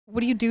What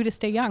do you do to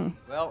stay young?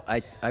 Well,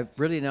 I'm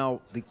really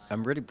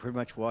pretty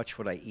much watch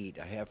what I eat.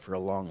 I have for a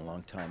long,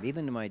 long time.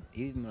 Even my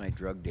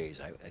drug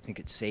days, I think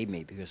it saved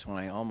me because when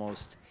I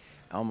almost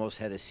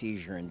had a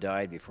seizure and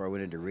died before I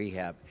went into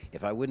rehab,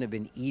 if I wouldn't have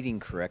been eating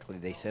correctly,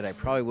 they said I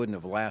probably wouldn't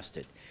have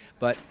lasted.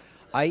 But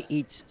I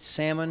eat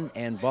salmon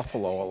and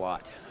buffalo a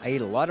lot. I eat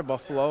a lot of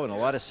buffalo and a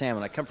lot of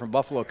salmon. I come from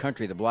Buffalo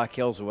country, the Black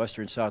Hills of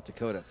western South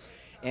Dakota.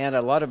 And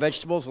a lot of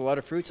vegetables, a lot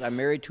of fruits. I'm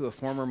married to a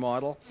former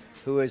model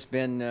who has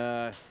been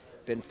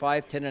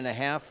 5'10" and a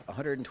half,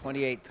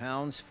 128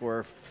 pounds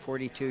for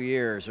 42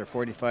 years or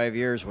 45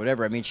 years,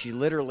 whatever. I mean, she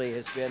literally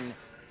has been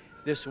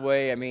this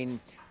way. I mean,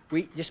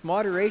 just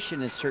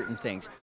moderation in certain things.